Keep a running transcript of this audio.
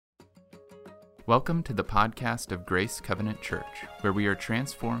Welcome to the podcast of Grace Covenant Church, where we are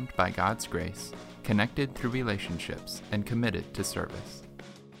transformed by God's grace, connected through relationships, and committed to service.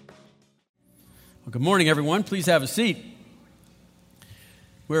 Well, good morning, everyone. Please have a seat.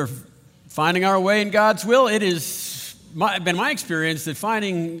 We're finding our way in God's will. It has been my experience that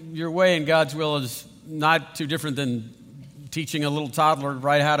finding your way in God's will is not too different than teaching a little toddler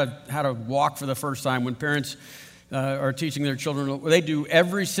how to walk for the first time. When parents are teaching their children, they do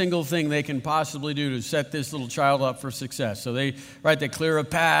every single thing they can possibly do to set this little child up for success. So they clear a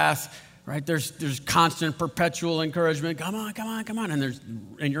path, right? There's constant, perpetual encouragement. Come on,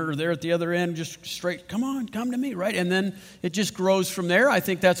 and you're there at the other end, just straight. Come on, come to me, right? And then it just grows from there. I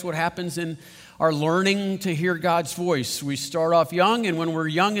think that's what happens in our learning to hear God's voice. We start off young, and when we're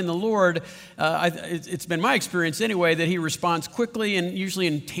young in the Lord, it's been my experience anyway that He responds quickly and usually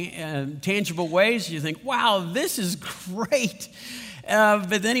in tangible ways. You think, wow, this is great.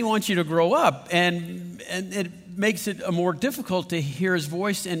 But then He wants you to grow up, and it makes it more difficult to hear His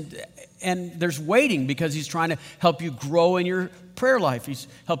voice, and there's waiting because He's trying to help you grow in your prayer life. He's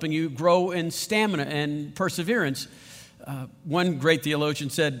helping you grow in stamina and perseverance. One great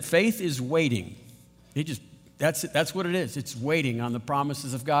theologian said, faith is waiting. That's what it is. It's waiting on the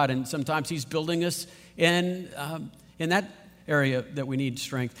promises of God. And sometimes He's building us in that area that we need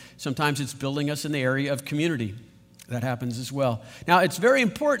strength. Sometimes it's building us in the area of community. That happens as well. Now, it's very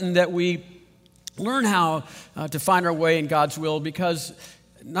important that we learn how to find our way in God's will, because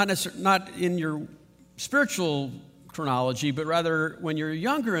not in your spiritual chronology, but rather when you're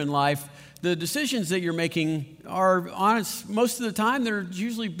younger in life, the decisions that you're making are honest. Most of the time, they're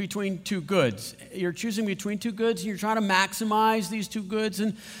usually between two goods. You're choosing between two goods, and you're trying to maximize these two goods.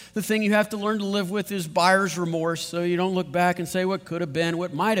 And the thing you have to learn to live with is buyer's remorse, so you don't look back and say what could have been,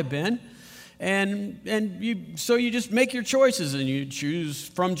 what might have been. So you just make your choices, and you choose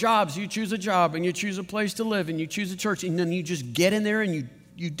from jobs. You choose a job, and you choose a place to live, and you choose a church, and then you just get in there and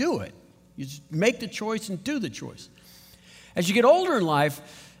you do it. You just make the choice and do the choice. As you get older in life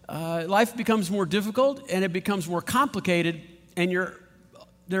becomes more difficult, and it becomes more complicated, and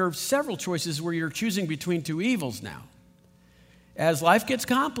there are several choices where you're choosing between two evils now. As life gets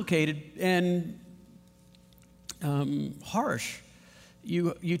complicated and harsh,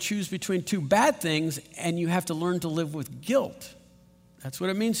 you choose between two bad things, and you have to learn to live with guilt. That's what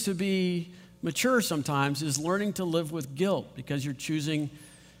it means to be mature sometimes, is learning to live with guilt, because you're choosing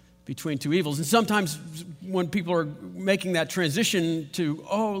between two evils. And sometimes when people are making that transition to,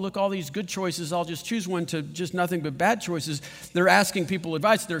 oh, look, all these good choices, I'll just choose one, to just nothing but bad choices, they're asking people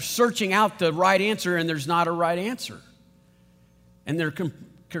advice. They're searching out the right answer, and there's not a right answer. And they're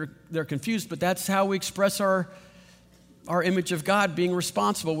confused, but that's how we express our image of God being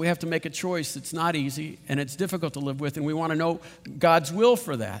responsible. We have to make a choice that's not easy, and it's difficult to live with, and we want to know God's will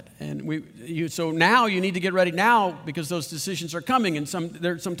for that. And so now you need to get ready now, because those decisions are coming. And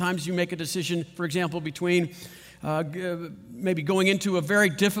sometimes you make a decision, for example, between maybe going into a very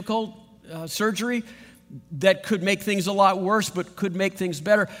difficult surgery that could make things a lot worse, but could make things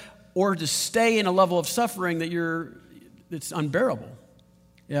better, or to stay in a level of suffering that's unbearable.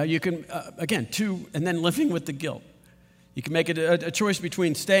 Yeah, you can and then living with the guilt. You can make it a choice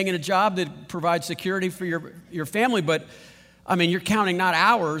between staying in a job that provides security for your family, but, you're counting not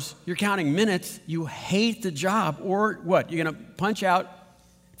hours, you're counting minutes. You hate the job. Or what? You're going to punch out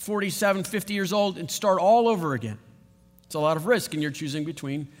 47, 50 years old and start all over again. It's a lot of risk, and you're choosing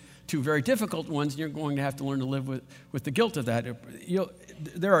between two very difficult ones, and you're going to have to learn to live with the guilt of that.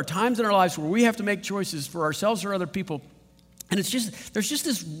 There are times in our lives where we have to make choices for ourselves or other people, and there's just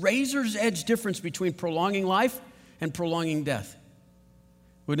this razor's edge difference between prolonging life and prolonging death.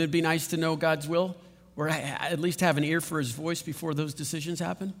 Wouldn't it be nice to know God's will, or at least have an ear for His voice before those decisions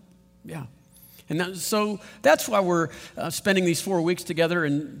happen? Yeah. And so that's why we're spending these 4 weeks together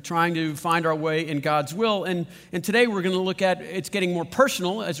and trying to find our way in God's will. And today we're going to look at, it's getting more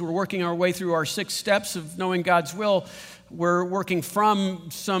personal as we're working our way through our 6 steps of knowing God's will. We're working from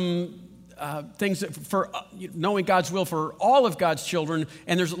some things for knowing God's will for all of God's children,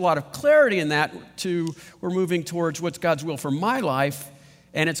 and there's a lot of clarity in that. We're moving towards what's God's will for my life,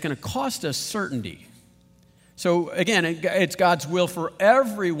 and it's going to cost us certainty. So again, it's God's will for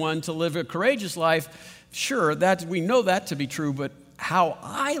everyone to live a courageous life. Sure, we know that to be true, but how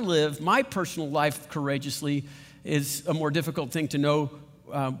I live my personal life courageously is a more difficult thing to know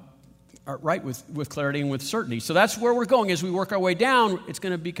right with clarity and with certainty. So that's where we're going. As we work our way down, it's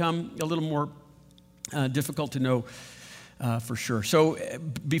going to become a little more difficult to know for sure. So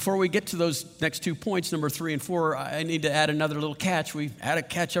before we get to those next 2 points, number 3 and 4, I need to add another little catch. We add a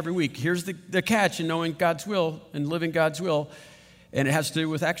catch every week. Here's the catch in knowing God's will and living God's will. And it has to do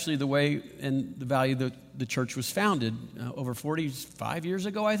with actually the way and the value that the church was founded over 45 years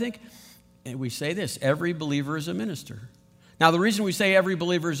ago, I think. And we say this: every believer is a minister. Now, the reason we say every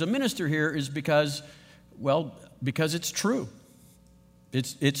believer is a minister here is because it's true.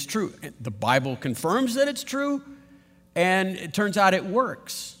 It's true. The Bible confirms that it's true, and it turns out it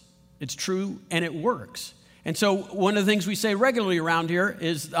works. It's true, and it works. And so one of the things we say regularly around here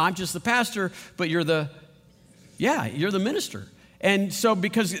is, I'm just the pastor, but you're the minister. And so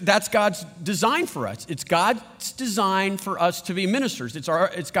because that's God's design for us. It's God's design for us to be ministers. It's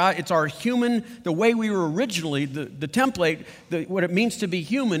our human, the way we were originally, the template, what it means to be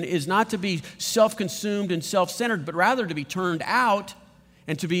human is not to be self-consumed and self-centered, but rather to be turned out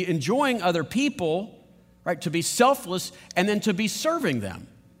and to be enjoying other people, right? To be selfless and then to be serving them.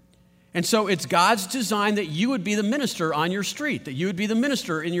 And so it's God's design that you would be the minister on your street, that you would be the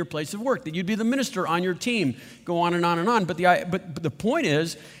minister in your place of work, that you'd be the minister on your team, go on and on and on. But the point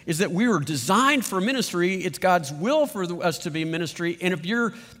is that we were designed for ministry. It's God's will for us to be ministry. And if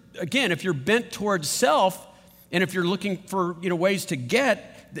you're bent towards self, and if you're looking for ways to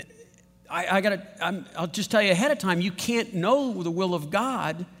get, I'll just tell you ahead of time, you can't know the will of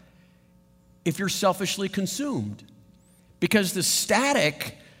God if you're selfishly consumed, because the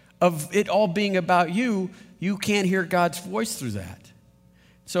static of it all being about you can't hear God's voice through that.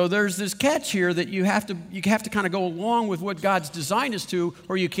 So there's this catch here that you have to kind of go along with what God's designed us to,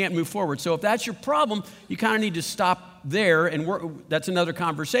 or you can't move forward. So if that's your problem, you kind of need to stop there, and that's another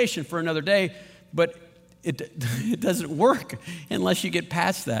conversation for another day, but it doesn't work unless you get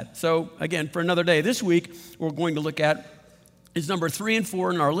past that. So again, for another day. This week, we're going to look at is number 3 and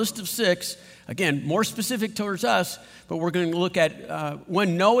 4 in our list of 6. Again, more specific towards us, but we're going to look at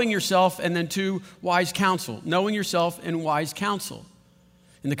 1, knowing yourself, and then 2, wise counsel. Knowing yourself and wise counsel.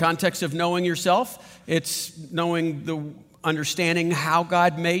 In the context of knowing yourself, it's knowing understanding how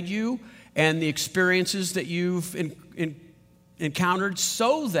God made you and the experiences that you've encountered,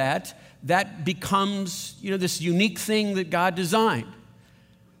 so that becomes this unique thing that God designed.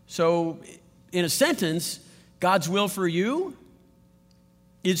 So, in a sentence, God's will for you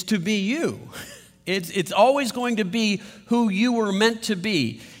is to be you. It's always going to be who you were meant to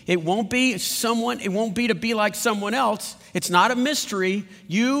be. It won't be to be like someone else. It's not a mystery.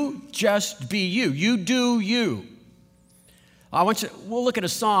 You just be you. You do you. We'll look at a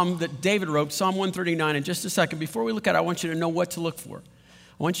psalm that David wrote, Psalm 139, in just a second. Before we look at it, I want you to know what to look for.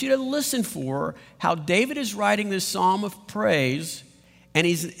 I want you to listen for how David is writing this psalm of praise, and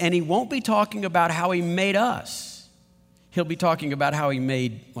he won't be talking about how he made us. He'll be talking about how he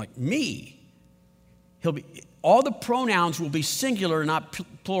made, like, me. All the pronouns will be singular, not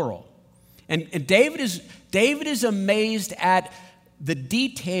plural. And David is amazed at the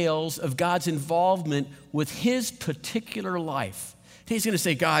details of God's involvement with his particular life. He's going to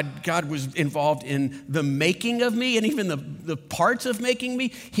say, God was involved in the making of me, and even the parts of making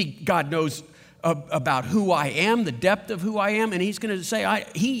me. God knows about who I am, the depth of who I am, and he's going to say,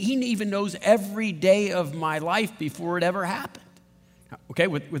 he even knows every day of my life before it ever happened. Okay,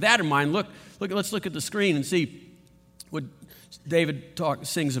 with that in mind, let's look at the screen and see what David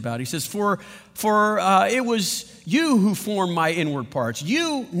sings about. He says, For it was you who formed my inward parts.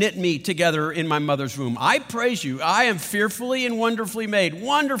 You knit me together in my mother's womb. I praise you. I am fearfully and wonderfully made.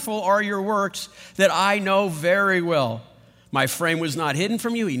 Wonderful are your works that I know very well. My frame was not hidden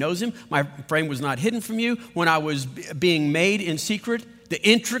from you. He knows him. My frame was not hidden from you when I was being made in secret, the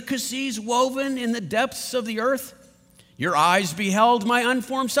intricacies woven in the depths of the earth. Your eyes beheld my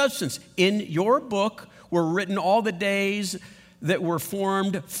unformed substance. In your book were written all the days that were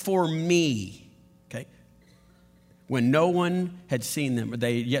formed for me, okay, when no one had seen them, or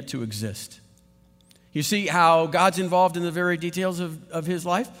they had yet to exist. You see how God's involved in the very details of his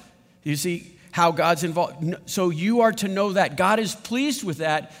life? You see how God's involved. So you are to know that. God is pleased with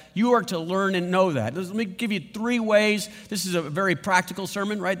that. You are to learn and know that. Let me give you 3 ways. This is a very practical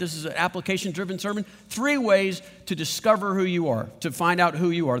sermon, right? This is an application-driven sermon. 3 ways to discover who you are, to find out who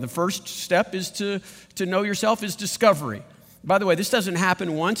you are. The first step is to know yourself is discovery. By the way, this doesn't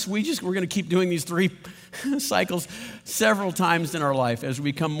happen once. We're going to keep doing these 3 cycles several times in our life as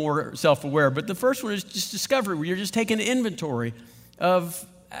we become more self-aware. But the first one is just discovery, where you're just taking inventory of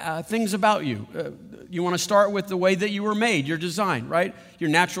things about you. You want to start with the way that you were made, your design, right? Your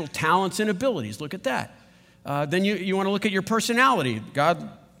natural talents and abilities. Look at that. Then you want to look at your personality. God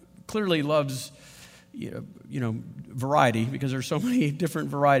clearly loves, variety, because there's so many different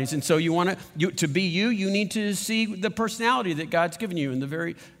varieties. And so to be you, you need to see the personality that God's given you and the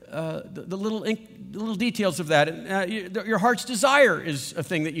very the little details of that. Your heart's desire is a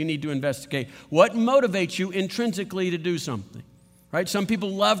thing that you need to investigate. What motivates you intrinsically to do something? right? Some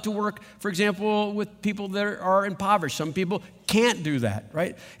people love to work, for example, with people that are impoverished. Some people can't do that,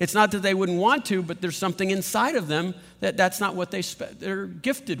 right? It's not that they wouldn't want to, but there's something inside of them that's not what they're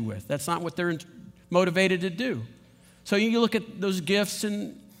gifted with. That's not what they're motivated to do. So you look at those gifts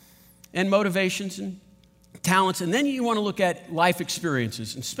and motivations and talents, and then you want to look at life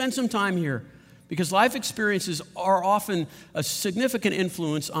experiences and spend some time here, because life experiences are often a significant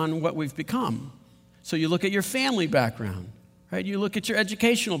influence on what we've become. So you look at your family background, right? You look at your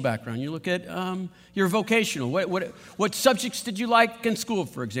educational background. You look at your vocational. What subjects did you like in school,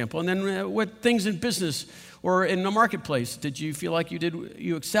 for example? And then what things in business or in the marketplace did you feel like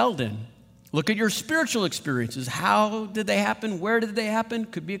you excelled in? Look at your spiritual experiences. How did they happen? Where did they happen?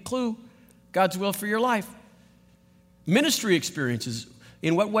 Could be a clue. God's will for your life. Ministry experiences.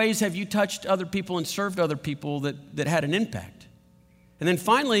 In what ways have you touched other people and served other people that had an impact? And then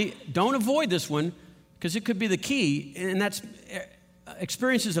finally, don't avoid this one, because it could be the key, and that's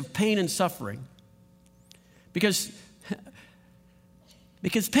experiences of pain and suffering. Because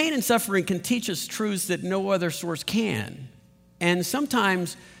pain and suffering can teach us truths that no other source can. And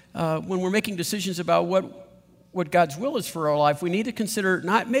sometimes when we're making decisions about what God's will is for our life, we need to consider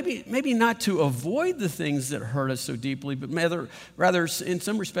maybe not to avoid the things that hurt us so deeply, but rather in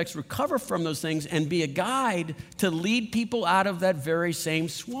some respects recover from those things and be a guide to lead people out of that very same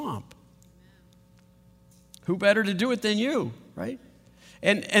swamp. Who better to do it than you, right?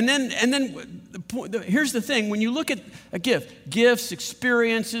 And then here's the thing: when you look at a gift, gifts,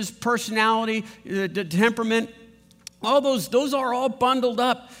 experiences, personality, the temperament, all those are all bundled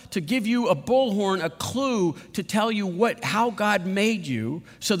up to give you a bullhorn, a clue to tell you how God made you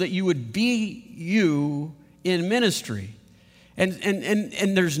so that you would be you in ministry.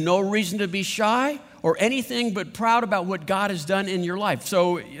 And there's no reason to be shy or anything but proud about what God has done in your life.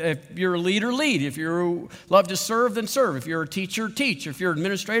 So if you're a leader, lead. If you love to serve, then serve. If you're a teacher, teach. If you're an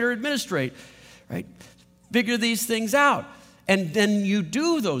administrator, administrate. Right? Figure these things out. And then you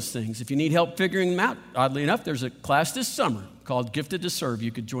do those things. If you need help figuring them out, oddly enough, there's a class this summer called Gifted to Serve.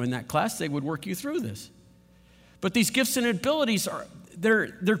 You could join that class. They would work you through this. But these gifts and abilities they're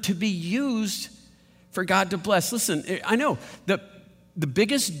to be used for God to bless. Listen, I know the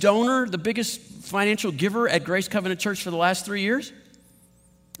biggest donor, the biggest financial giver at Grace Covenant Church for the last 3 years,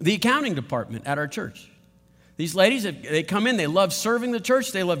 the accounting department at our church. These ladies, they come in, they love serving the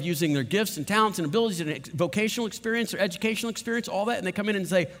church, they love using their gifts and talents and abilities and vocational experience or educational experience, all that, and they come in and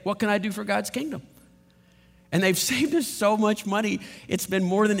say, what can I do for God's kingdom? And they've saved us so much money, it's been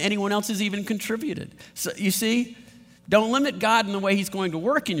more than anyone else has even contributed. So you see, don't limit God in the way he's going to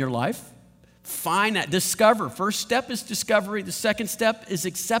work in your life. Find that, discover. First step is discovery, the second step is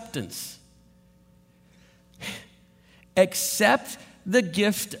acceptance. Accept the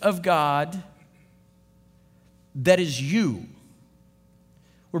gift of God that is you.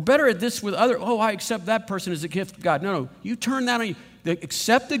 We're better at this with I accept that person as a gift of God. No, you turn that on you.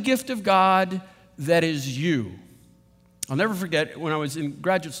 Accept the gift of God that is you. I'll never forget when I was in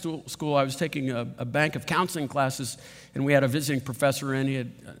graduate school, I was taking a bank of counseling classes, and we had a visiting professor in. He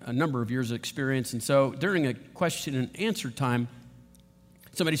had a number of years of experience. And so during a question and answer time,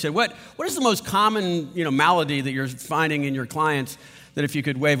 somebody said, what is the most common malady that you're finding in your clients that if you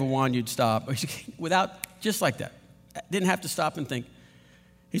could wave a wand, you'd stop? Just like that. Didn't have to stop and think.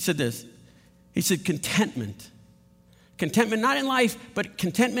 He said this. He said contentment. Contentment not in life, but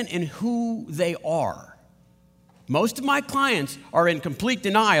contentment in who they are. Most of my clients are in complete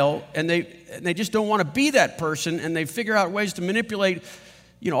denial, and they just don't want to be that person, and they figure out ways to manipulate,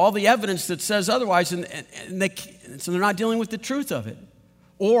 all the evidence that says otherwise, so they're not dealing with the truth of it,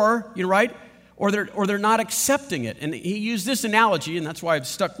 or they're not accepting it. And he used this analogy, and that's why it's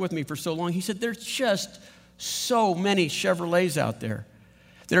stuck with me for so long. He said, there's just so many Chevrolets out there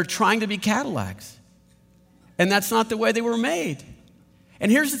that are trying to be Cadillacs, and that's not the way they were made.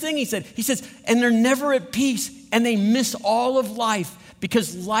 And here's the thing, he says, and they're never at peace, and they miss all of life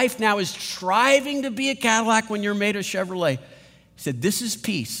because life now is striving to be a Cadillac when you're made of Chevrolet. He said, this is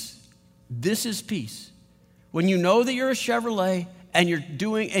peace. This is peace. When you know that you're a Chevrolet and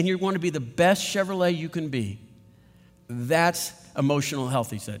you want to be the best Chevrolet you can be, that's emotional health,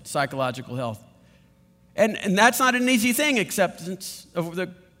 he said, psychological health. And that's not an easy thing, acceptance of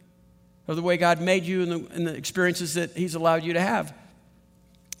the way God made you and the experiences that he's allowed you to have.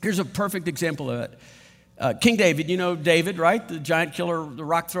 Here's a perfect example of it. King David, you know David, right? The giant killer, the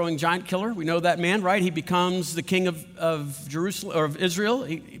rock-throwing giant killer. We know that man, right? He becomes the king of Jerusalem, or of Israel.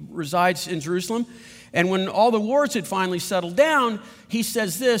 He resides in Jerusalem. And when all the wars had finally settled down, he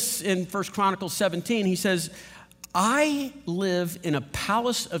says this in 1 Chronicles 17. He says, I live in a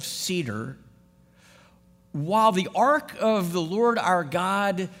palace of cedar while the ark of the Lord our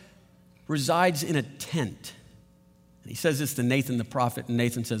God resides in a tent. And he says this to Nathan the prophet, and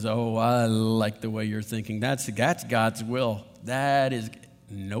Nathan says, oh, I like the way you're thinking. That's God's will.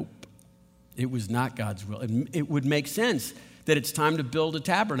 Nope. It was not God's will. It would make sense that it's time to build a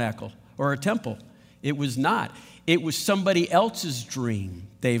tabernacle or a temple. It was not. It was somebody else's dream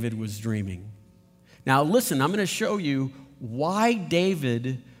David was dreaming. Now listen, I'm going to show you why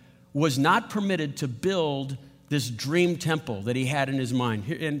David was not permitted to build this dream temple that he had in his mind.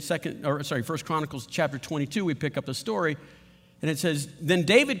 Here in 1 Chronicles chapter 22, we pick up the story, and it says, Then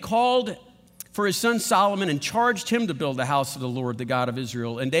David called for his son Solomon and charged him to build the house of the Lord, the God of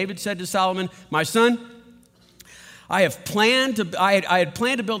Israel. And David said to Solomon, My son, I had planned to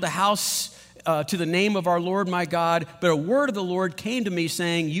build a house to the name of our Lord my God, but a word of the Lord came to me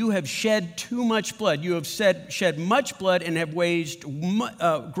saying, You have shed too much blood. You have shed much blood and have waged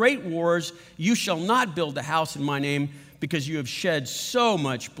great wars. You shall not build a house in my name, because you have shed so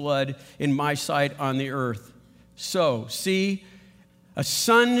much blood in my sight on the earth. So, see, a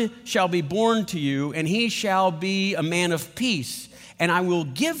son shall be born to you, and he shall be a man of peace. And I will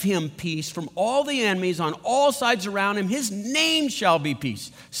give him peace from all the enemies on all sides around him. His name shall be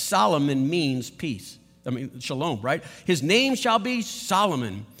peace. Solomon means peace. Shalom, right? His name shall be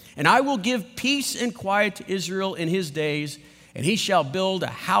Solomon. And I will give peace and quiet to Israel in his days, and he shall build a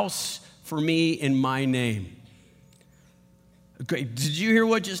house for me in my name. Great. Did you hear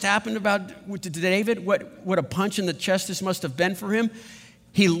what just happened to David? What a punch in the chest this must have been for him.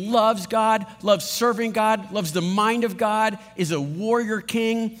 He loves God, loves serving God, loves the mind of God, is a warrior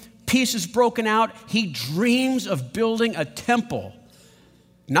king. Peace is broken out. He dreams of building a temple,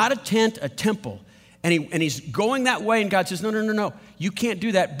 not a tent, a temple. And he's going that way, and God says, no, you can't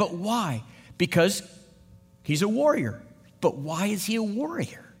do that. But why? Because he's a warrior. But why is he a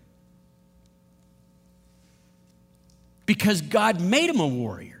warrior? Because God made him a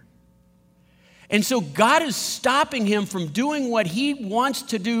warrior. And so God is stopping him from doing what he wants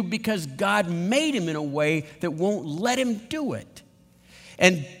to do because God made him in a way that won't let him do it.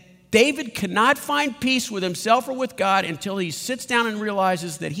 And David cannot find peace with himself or with God until he sits down and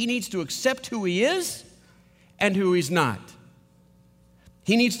realizes that he needs to accept who he is and who he's not.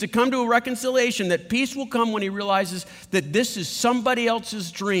 He needs to come to a reconciliation that peace will come when he realizes that this is somebody else's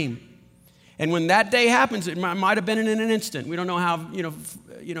dream. And when that day happens, it might have been in an instant. We don't know how,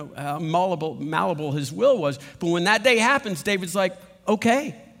 how malleable his will was. But when that day happens, David's like,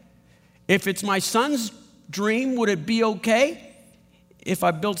 okay, if it's my son's dream, would it be okay if I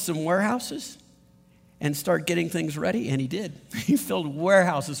built some warehouses and start getting things ready? And he did. He filled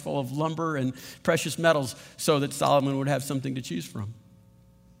warehouses full of lumber and precious metals so that Solomon would have something to choose from.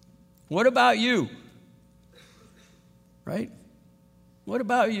 What about you? Right? What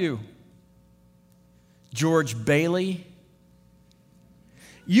about you? George Bailey,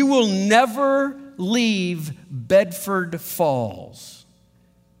 you will never leave Bedford Falls.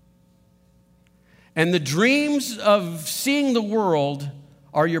 And the dreams of seeing the world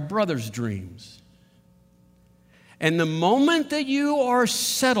are your brother's dreams. And the moment that you are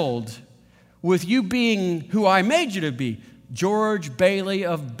settled with you being who I made you to be, George Bailey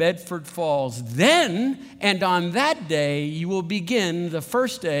of Bedford Falls, then and on that day you will begin the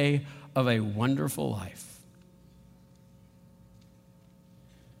first day of a wonderful life.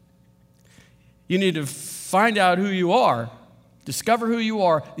 You need to find out who you are, discover who you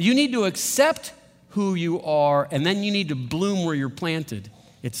are. You need to accept who you are, and then you need to bloom where you're planted.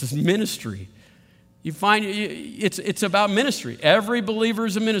 It's a ministry. You find it's about ministry. Every believer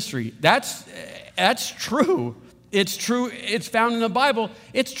is a ministry. That's true. It's true. It's found in the Bible.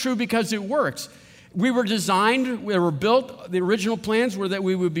 It's true because it works. We were designed, we were built, the original plans were that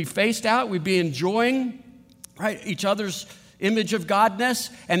we would be faced out, we'd be enjoying, right, each other's image of Godness,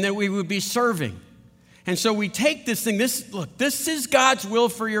 and then we would be serving. And so we take this thing, this is God's will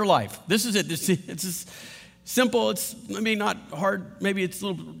for your life. This is it. It's just simple. It's maybe not hard. Maybe it's a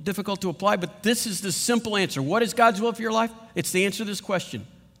little difficult to apply, but this is the simple answer. What is God's will for your life? It's the answer to this question,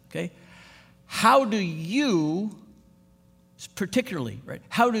 okay? How do you, particularly, right,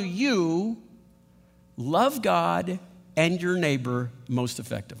 how do you love God and your neighbor most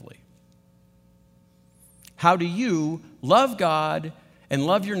effectively? How do you love God and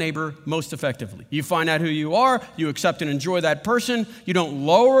love your neighbor most effectively? You find out who you are, you accept and enjoy that person, you don't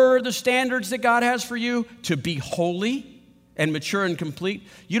lower the standards that God has for you to be holy and mature and complete.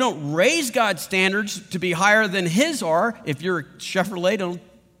 You don't raise God's standards to be higher than his are. If you're a Chevrolet,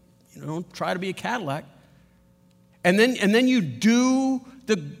 don't try to be a Cadillac. And then you do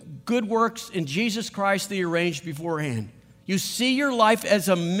the good works in Jesus Christ that you arranged beforehand. You see your life as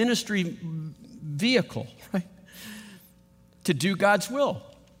a ministry vehicle, to do God's will,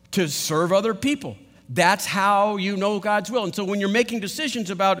 to serve other people. That's how you know God's will. And so when you're making decisions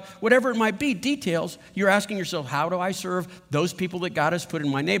about whatever it might be, details, you're asking yourself, how do I serve those people that God has put in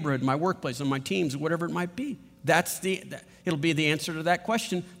my neighborhood, my workplace, on my teams, whatever it might be? It'll be the answer to that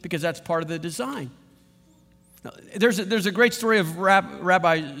question because that's part of the design. Now, there's a great story of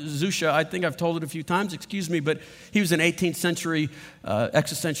Rabbi Zusha. I think I've told it a few times, excuse me, but he was an 18th century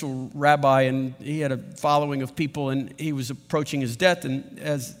existential rabbi, and he had a following of people, and he was approaching his death, and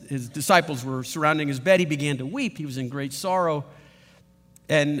as his disciples were surrounding his bed, he began to weep. He was in great sorrow,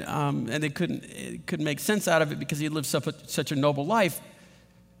 and they couldn't make sense out of it because he had lived such a noble life.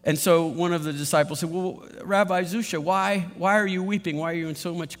 And so one of the disciples said, well, Rabbi Zusha, why are you weeping? Why are you in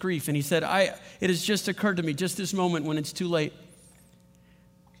so much grief? And he said, it has just occurred to me, just this moment when it's too late,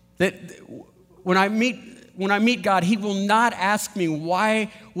 that when I meet God, he will not ask me,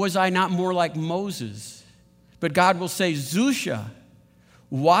 why was I not more like Moses? But God will say, Zusha,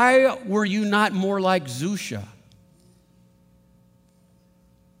 why were you not more like Zusha?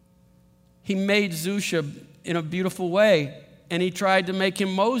 He made Zusha in a beautiful way, and he tried to make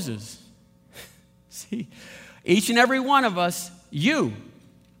him Moses. See, each and every one of us, you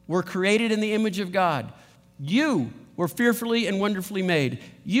were created in the image of God. You were fearfully and wonderfully made.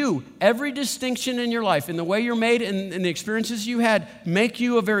 You, every distinction in your life, in the way you're made and the experiences you had, make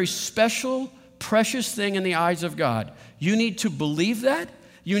you a very special, precious thing in the eyes of God. You need to believe that.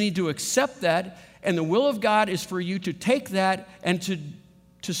 You need to accept that. And the will of God is for you to take that and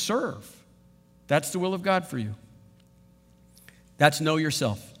to serve. That's the will of God for you. That's know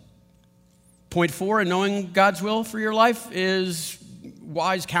yourself. Point 4 in knowing God's will for your life is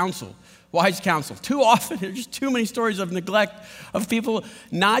wise counsel. Wise counsel. Too often, there's just too many stories of neglect of people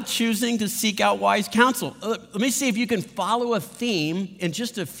not choosing to seek out wise counsel. Let me see if you can follow a theme in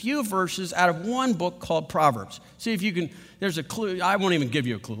just a few verses out of one book called Proverbs. See if you can, there's a clue. I won't even give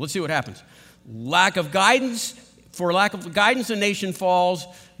you a clue. Let's see what happens. Lack of guidance. For lack of guidance, a nation falls,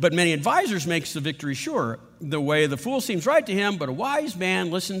 but many advisors makes the victory sure. The way of the fool seems right to him, but a wise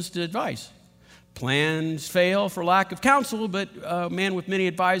man listens to advice. Plans fail for lack of counsel, but a man with many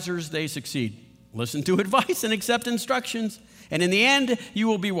advisors, they succeed. Listen to advice and accept instructions, and in the end, you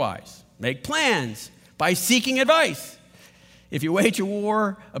will be wise. Make plans by seeking advice. If you wage a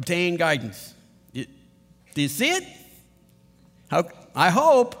war, obtain guidance. Do you see it? I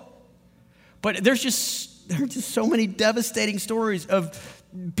hope. But there are just so many devastating stories of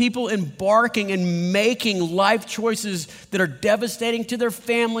people embarking and making life choices that are devastating to their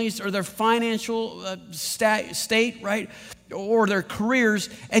families or their financial state, right? Or their careers.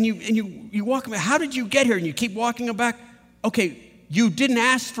 And you walk them, how did you get here? And you keep walking them back. Okay, you didn't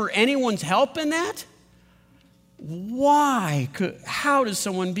ask for anyone's help in that? Why? How does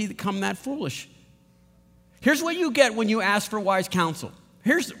someone become that foolish? Here's what you get when you ask for wise counsel.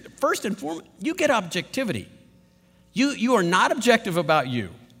 Here's first and foremost, you get objectivity. You are not objective about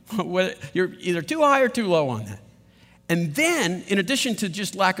you. You're either too high or too low on that. And then, in addition to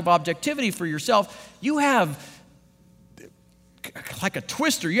just lack of objectivity for yourself, you have like a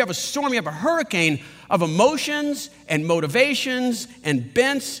twister, you have a storm, you have a hurricane of emotions and motivations and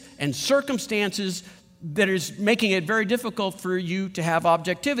bents and circumstances that is making it very difficult for you to have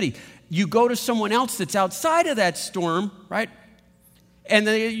objectivity. You go to someone else that's outside of that storm, right? And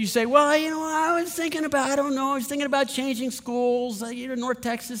then you say, well, I was thinking about changing schools. North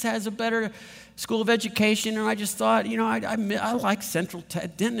Texas has a better school of education. And I just thought, I like Central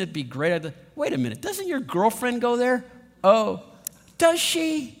Tech. Didn't it be great? Wait a minute. Doesn't your girlfriend go there? Oh, does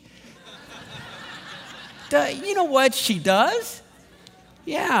she? You know what she does?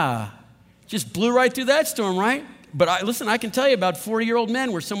 Yeah. Just blew right through that storm, right? But I can tell you about 40-year-old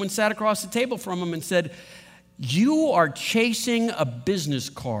men where someone sat across the table from them and said, you are chasing a business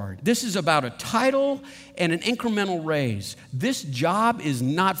card. This is about a title and an incremental raise. This job is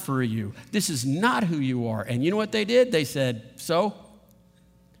not for you. This is not who you are. And you know what they did? They said, so?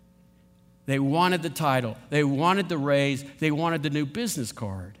 They wanted the title. They wanted the raise. They wanted the new business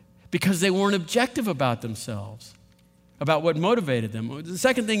card because they weren't objective about themselves, about what motivated them. The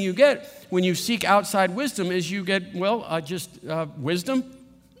second thing you get when you seek outside wisdom is you get, wisdom.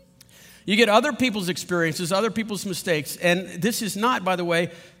 You get other people's experiences, other people's mistakes. And this is not, by the way,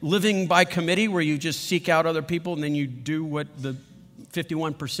 living by committee where you just seek out other people and then you do what the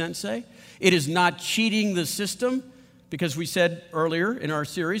 51% say. It is not cheating the system because we said earlier in our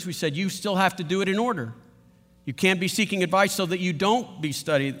series, we said you still have to do it in order. You can't be seeking advice so that you don't be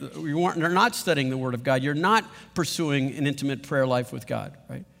you're not studying the Word of God. You're not pursuing an intimate prayer life with God,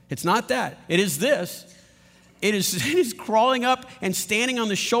 right? It's not that. It is this. It is crawling up and standing on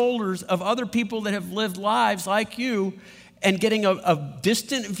the shoulders of other people that have lived lives like you and getting a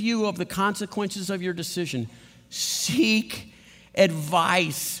distant view of the consequences of your decision. Seek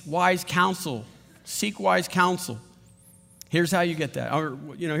advice, wise counsel. Seek wise counsel. Here's how you get that. Or,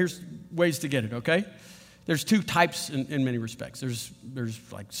 here's ways to get it, okay? There's two types in many respects. There's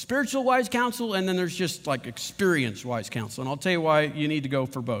like spiritual wise counsel, and then there's just like experience wise counsel. And I'll tell you why you need to go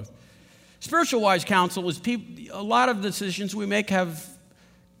for both. Spiritual wise counsel is a lot of decisions we make have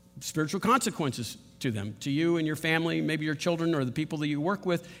spiritual consequences to them, to you and your family, maybe your children or the people that you work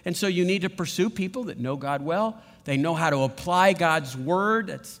with. And so you need to pursue people that know God well. They know how to apply God's word.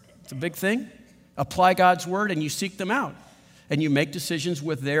 It's a big thing. Apply God's word, and you seek them out. And you make decisions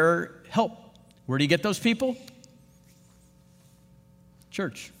with their help. Where do you get those people?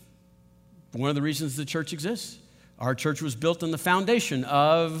 Church. One of the reasons the church exists. Our church was built on the foundation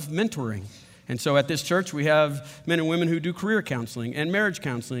of mentoring. And so at this church, we have men and women who do career counseling and marriage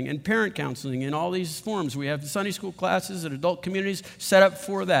counseling and parent counseling in all these forms. We have Sunday school classes and adult communities set up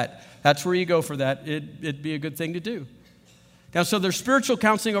for that. That's where you go for that. It'd be a good thing to do. Now, so there's spiritual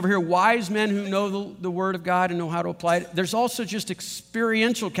counseling over here, wise men who know the Word of God and know how to apply it. There's also just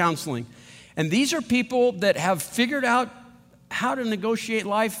experiential counseling. And these are people that have figured out how to negotiate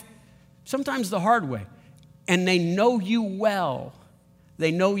life, sometimes the hard way. And they know you well.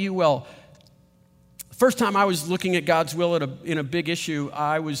 They know you well. First time I was looking at God's will in a big issue,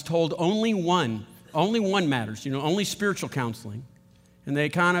 I was told only one matters, only spiritual counseling. And they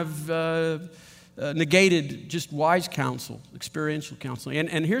kind of negated just wise counsel, experiential counseling.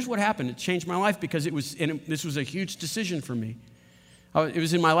 And here's what happened. It changed my life because this was a huge decision for me. It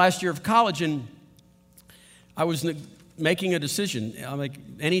was in my last year of college, and I was making a decision like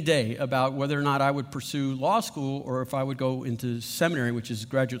any day about whether or not I would pursue law school or if I would go into seminary, which is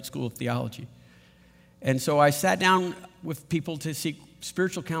Graduate School of Theology. And so I sat down with people to seek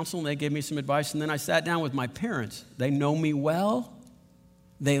spiritual counsel, and they gave me some advice. And then I sat down with my parents. They know me well.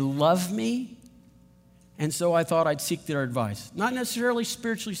 They love me. And so I thought I'd seek their advice. Not necessarily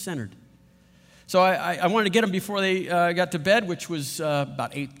spiritually centered. So I wanted to get them before they got to bed, which was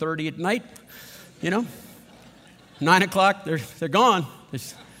about 8:30 at night, 9 o'clock, they're gone.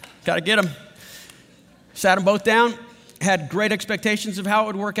 Just got to get them. Sat them both down, had great expectations of how it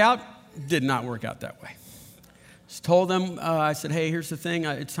would work out. Did not work out that way. Just told them, I said, hey, here's the thing.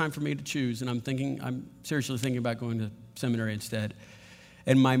 It's time for me to choose. And I'm seriously thinking about going to seminary instead.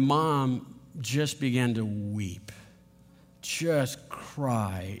 And my mom just began to weep, just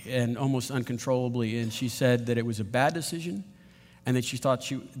cry, and almost uncontrollably. And she said that it was a bad decision and that she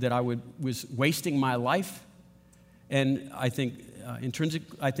thought that I was wasting my life. And I think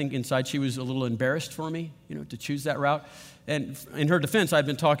inside she was a little embarrassed for me, to choose that route. And in her defense, I'd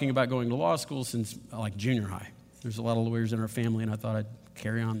been talking about going to law school since like junior high. There's a lot of lawyers in our family, and I thought I'd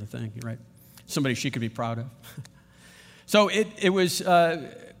carry on the thing, right? Somebody she could be proud of. So it was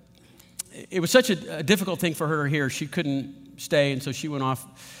such a difficult thing for her to hear. She couldn't stay, and so she went off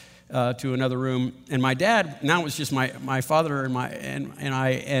to another room. And my dad, now it was just my father and I,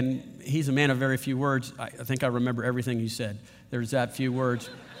 and he's a man of very few words. I think I remember everything he said. There's that few words.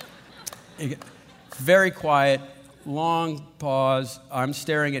 Very quiet, long pause. I'm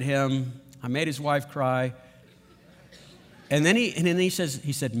staring at him. I made his wife cry. And then he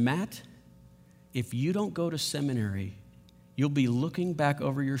said, Matt, if you don't go to seminary, you'll be looking back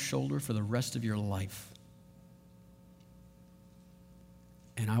over your shoulder for the rest of your life.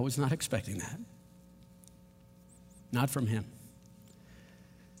 And I was not expecting that. Not from him.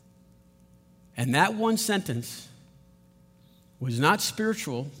 And that one sentence was not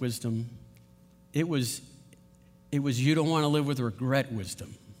spiritual wisdom. It was you don't want to live with regret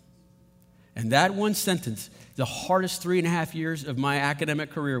wisdom. And that one sentence, the hardest 3.5 years of my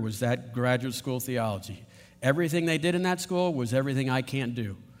academic career was that Graduate School of Theology. Everything they did in that school was everything I can't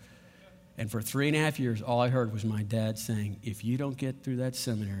do. And for 3.5 years, all I heard was my dad saying, if you don't get through that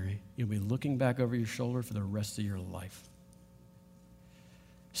seminary, you'll be looking back over your shoulder for the rest of your life.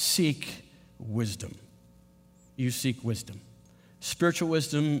 Seek wisdom. You seek wisdom. Spiritual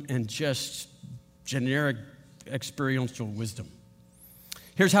wisdom and just generic experiential wisdom.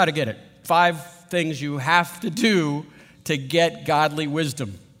 Here's how to get it. 5 things you have to do to get godly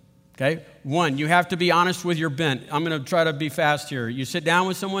wisdom. Okay? 1, you have to be honest with your bent. I'm going to try to be fast here. You sit down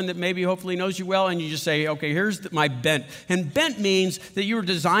with someone that maybe hopefully knows you well, and you just say, okay, here's my bent. And bent means that you were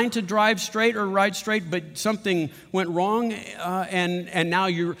designed to drive straight or ride straight, but something went wrong, and now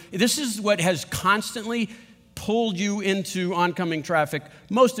this is what has constantly pulled you into oncoming traffic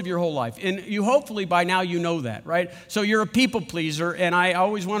most of your whole life. And you hopefully by now you know that, right? So you're a people pleaser, and I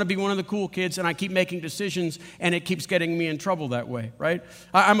always want to be one of the cool kids, and I keep making decisions, and it keeps getting me in trouble that way, right?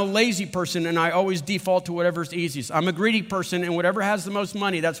 I'm a lazy person, and I always default to whatever's easiest. I'm a greedy person, and whatever has the most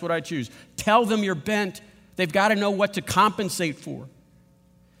money, that's what I choose. Tell them you're bent. They've got to know what to compensate for.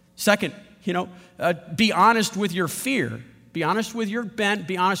 Second, be honest with your fear. Be honest with your bent.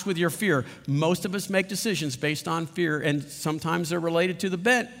 Be honest with your fear. Most of us make decisions based on fear, and sometimes they're related to the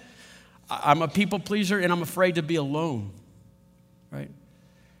bent. I'm a people pleaser, and I'm afraid to be alone, right?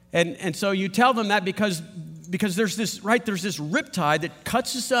 And so you tell them that because there's this riptide that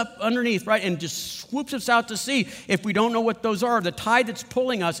cuts us up underneath, right, and just swoops us out to sea. If we don't know what those are, the tide that's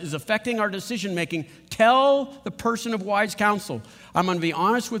pulling us is affecting our decision making. Tell the person of wise counsel, I'm going to be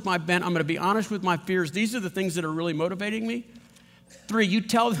honest with my bent. I'm going to be honest with my fears. These are the things that are really motivating me. 3, you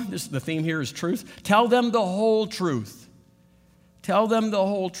tell them, the theme here is truth. Tell them the whole truth. Tell them the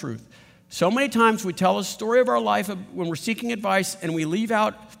whole truth. So many times we tell a story of our life when we're seeking advice, and we leave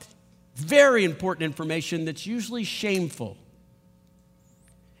out very important information that's usually shameful.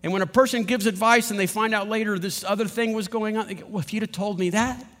 And when a person gives advice and they find out later this other thing was going on, they go, well, if you'd have told me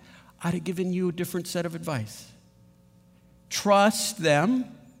that, I'd have given you a different set of advice. Trust them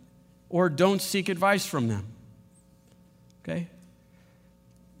or don't seek advice from them. Okay?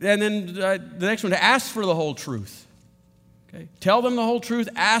 And then the next one, to ask for the whole truth. Okay? Tell them the whole truth,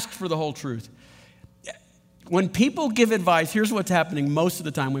 ask for the whole truth. When people give advice, here's what's happening most of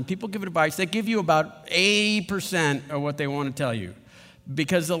the time. When people give advice, they give you about 80% of what they want to tell you.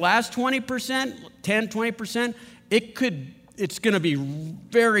 Because the last 20%, 10, 20%, it's going to be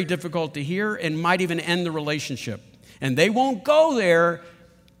very difficult to hear and might even end the relationship. And they won't go there,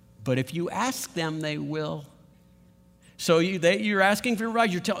 but if you ask them, they will. So you're asking for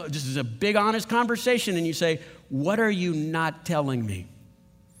advice. This is a big, honest conversation, and you say, what are you not telling me?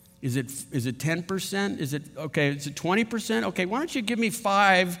 Is it 10%? Is it 20%? Okay, why don't you give me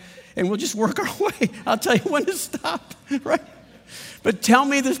 5 and we'll just work our way. I'll tell you when to stop, right? But tell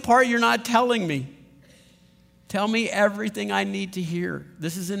me this part you're not telling me. Tell me everything I need to hear.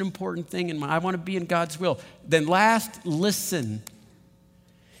 This is an important thing. I want to be in God's will. Then last, listen.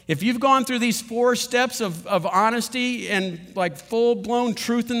 If you've gone through these 4 steps of honesty and like full-blown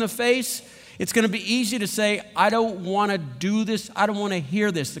truth in the face, it's going to be easy to say, I don't want to do this. I don't want to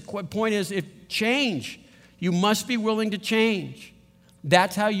hear this. The point is, if change, you must be willing to change.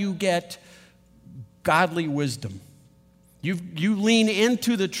 That's how you get godly wisdom. You lean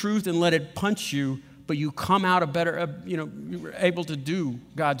into the truth and let it punch you, but you come out a better, you're able to do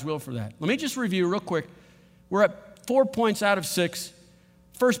God's will for that. Let me just review real quick. We're at 4 points out of 6.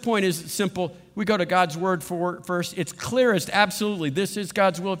 First point is simple. We go to God's word first. It's clearest, absolutely. This is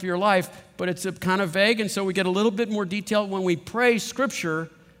God's will for your life, but it's kind of vague, and so we get a little bit more detail when we pray Scripture,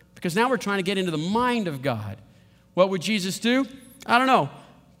 because now we're trying to get into the mind of God. What would Jesus do? I don't know.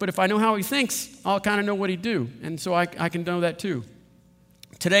 But if I know how he thinks, I'll kind of know what he'd do. And so I can know that too.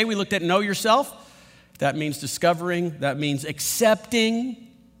 Today we looked at know yourself. That means discovering. That means accepting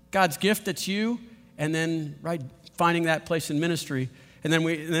God's gift that's you. And then finding that place in ministry. And then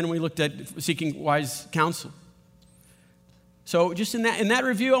we looked at seeking wise counsel. So just in that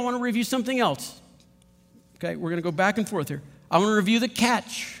review, I want to review something else. Okay, we're going to go back and forth here. I want to review the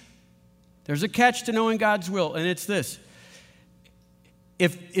catch. There's a catch to knowing God's will, and it's this.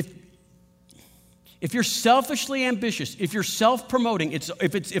 If you're selfishly ambitious, if you're self-promoting,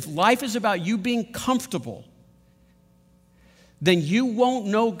 if life is about you being comfortable, then you won't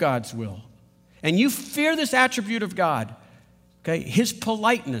know God's will. And you fear this attribute of God, okay, his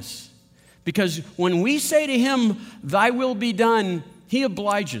politeness. Because when we say to him, thy will be done, he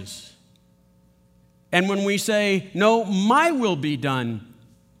obliges. And when we say, no, my will be done,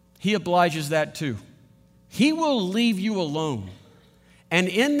 he obliges that too. He will leave you alone. And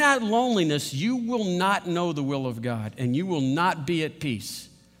in that loneliness, you will not know the will of God, and you will not be at peace.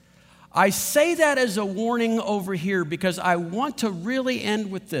 I say that as a warning over here because I want to really end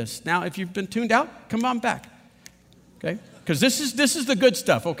with this. Now, if you've been tuned out, come on back, okay? Because this is the good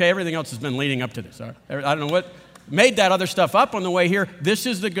stuff, okay? Everything else has been leading up to this. All right? I don't know what made that other stuff up on the way here. This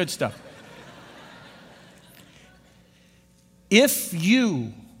is the good stuff. If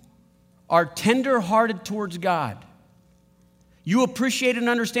you are tender-hearted towards God, you appreciate and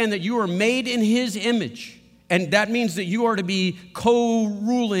understand that you are made in his image, and that means that you are to be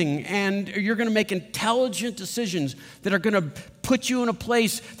co-ruling, and you're going to make intelligent decisions that are going to put you in a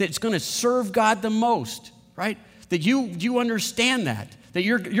place that's going to serve God the most, right? that you understand that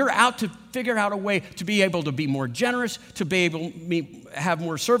you're out to figure out a way to be able to be more generous, to be able to have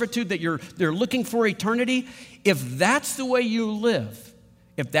more servitude, that they're looking for eternity. If that's the way you live,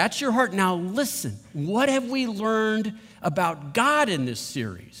 if that's your heart, now listen, what have we learned about God in this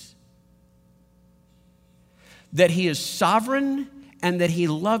series? That he is sovereign and that he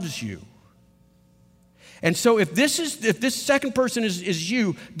loves you. And so if this second person is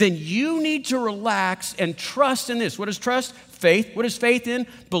you, then you need to relax and trust in this. What is trust? Faith. What is faith in?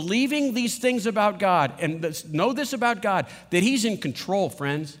 Believing these things about God. And know this about God, that he's in control,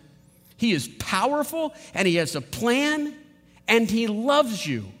 friends. He is powerful, and he has a plan, and he loves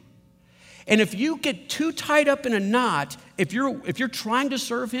you. And if you get too tied up in a knot, if you're trying to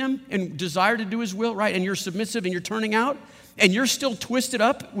serve him and desire to do his will, right, and you're submissive and you're turning out, and you're still twisted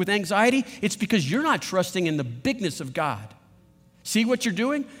up with anxiety, it's because you're not trusting in the bigness of God. See what you're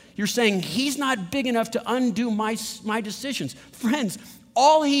doing? You're saying he's not big enough to undo my decisions. Friends,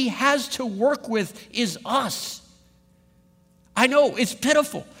 all he has to work with is us. I know it's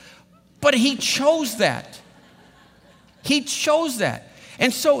pitiful, but he chose that. He chose that.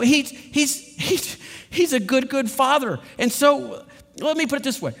 And so he's a good father. And so let me put it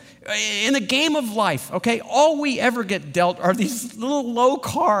this way. In the game of life, okay, all we ever get dealt are these little low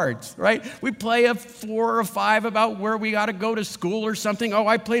cards, right? We play a 4 or 5 about where we got to go to school or something. Oh,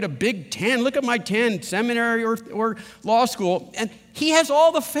 I played a big 10. Look at my 10, seminary or law school. And he has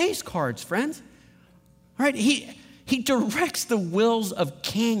all the face cards, friends. All right? He directs the wills of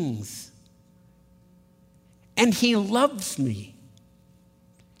kings. And he loves me.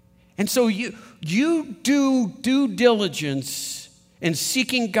 And so you do due diligence in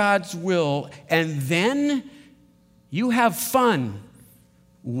seeking God's will, and then you have fun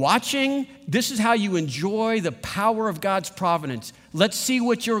watching. This is how you enjoy the power of God's providence. Let's see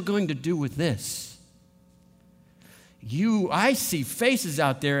what you're going to do with this. I see faces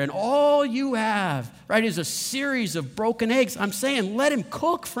out there, and all you have, right, is a series of broken eggs. I'm saying, let him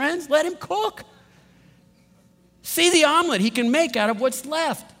cook, friends. Let him cook. See the omelet he can make out of what's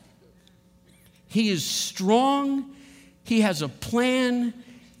left. He is strong. He has a plan,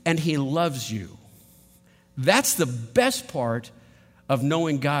 and he loves you. That's the best part of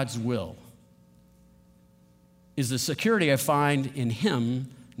knowing God's will, is the security I find in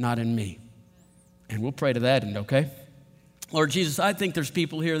him, not in me. And we'll pray to that end, okay? Lord Jesus, I think there's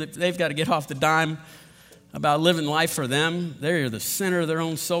people here that they've got to get off the dime about living life for them. They're the center of their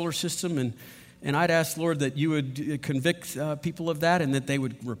own solar system, and I'd ask, Lord, that you would convict people of that, and that they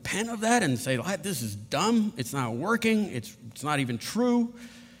would repent of that and say, this is dumb. It's not working. It's not even true.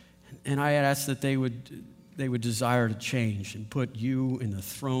 And I ask that they would desire to change and put you in the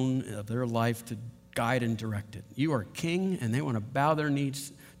throne of their life to guide and direct it. You are king, and they want to bow their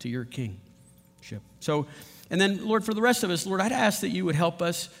knees to your kingship. So, and then, Lord, for the rest of us, Lord, I'd ask that you would help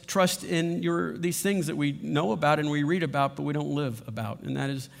us trust in these things that we know about and we read about, but we don't live about. And that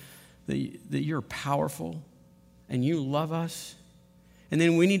is that you're powerful and you love us. And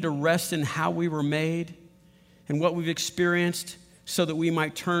then we need to rest in how we were made and what we've experienced so that we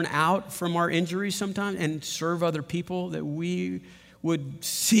might turn out from our injuries sometimes and serve other people, that we would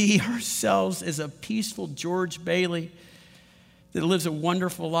see ourselves as a peaceful George Bailey that lives a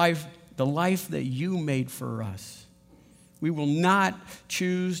wonderful life, the life that you made for us. We will not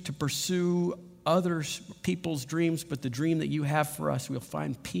choose to pursue other people's dreams, but the dream that you have for us. We'll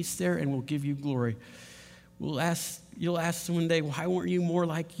find peace there, and we'll give you glory. You'll ask one day, why weren't you more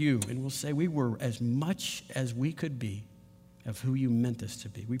like you? And we'll say, we were as much as we could be of who you meant us to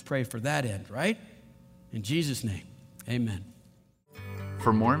be. We pray for that end, right? In Jesus' name, amen.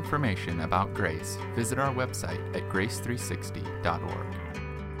 For more information about Grace, visit our website at grace360.org.